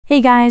Hey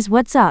guys,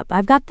 what's up?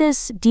 I've got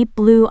this deep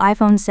blue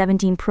iPhone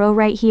 17 Pro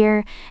right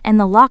here, and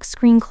the lock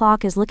screen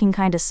clock is looking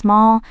kinda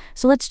small,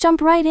 so let's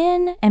jump right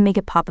in and make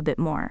it pop a bit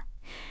more.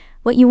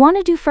 What you want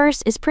to do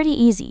first is pretty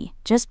easy.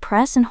 Just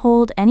press and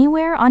hold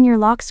anywhere on your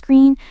lock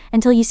screen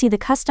until you see the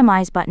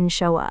Customize button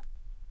show up.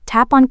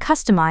 Tap on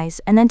Customize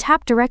and then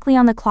tap directly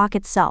on the clock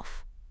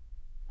itself.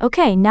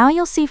 Okay, now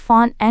you'll see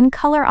font and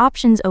color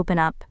options open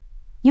up.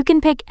 You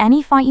can pick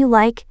any font you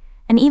like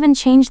and even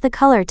change the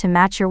color to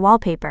match your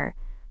wallpaper.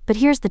 But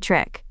here's the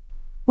trick.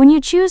 When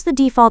you choose the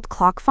default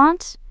clock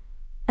font,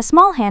 a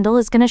small handle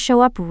is going to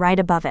show up right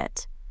above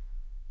it.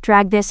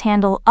 Drag this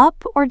handle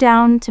up or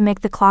down to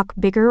make the clock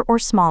bigger or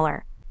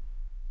smaller.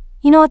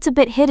 You know, it's a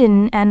bit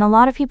hidden and a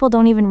lot of people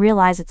don't even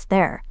realize it's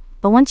there,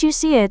 but once you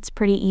see it, it's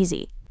pretty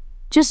easy.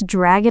 Just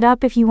drag it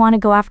up if you want to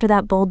go after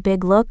that bold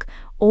big look,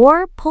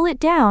 or pull it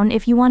down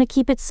if you want to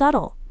keep it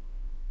subtle.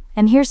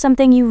 And here's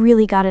something you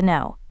really gotta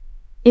know.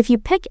 If you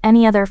pick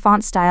any other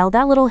font style,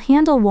 that little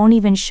handle won't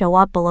even show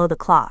up below the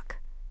clock.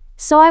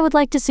 So I would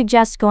like to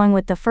suggest going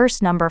with the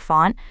first number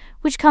font,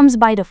 which comes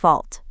by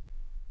default.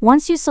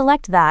 Once you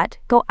select that,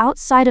 go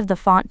outside of the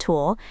font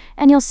tool,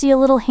 and you'll see a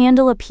little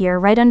handle appear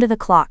right under the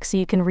clock so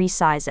you can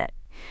resize it.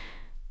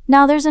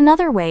 Now there's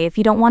another way if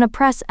you don't want to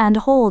press and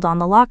hold on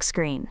the lock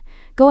screen.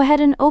 Go ahead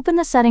and open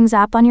the Settings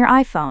app on your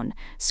iPhone,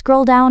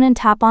 scroll down and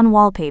tap on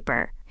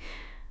Wallpaper.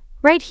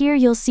 Right here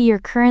you'll see your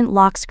current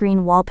lock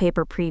screen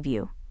wallpaper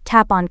preview.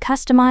 Tap on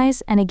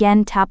Customize and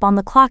again tap on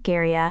the clock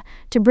area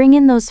to bring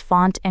in those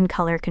font and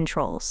color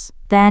controls.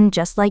 Then,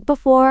 just like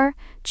before,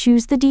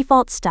 choose the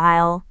default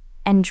style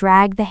and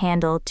drag the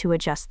handle to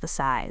adjust the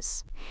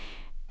size.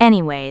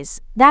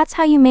 Anyways, that's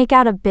how you make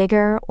out a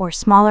bigger or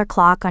smaller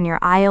clock on your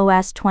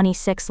iOS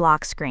 26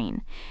 lock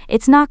screen.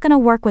 It's not going to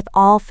work with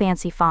all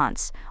fancy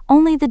fonts,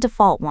 only the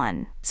default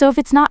one. So if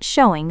it's not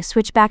showing,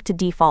 switch back to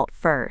default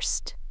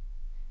first.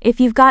 If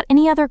you've got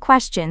any other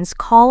questions,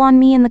 call on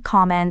me in the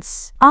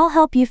comments. I'll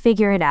help you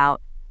figure it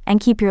out and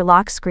keep your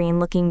lock screen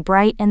looking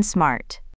bright and smart.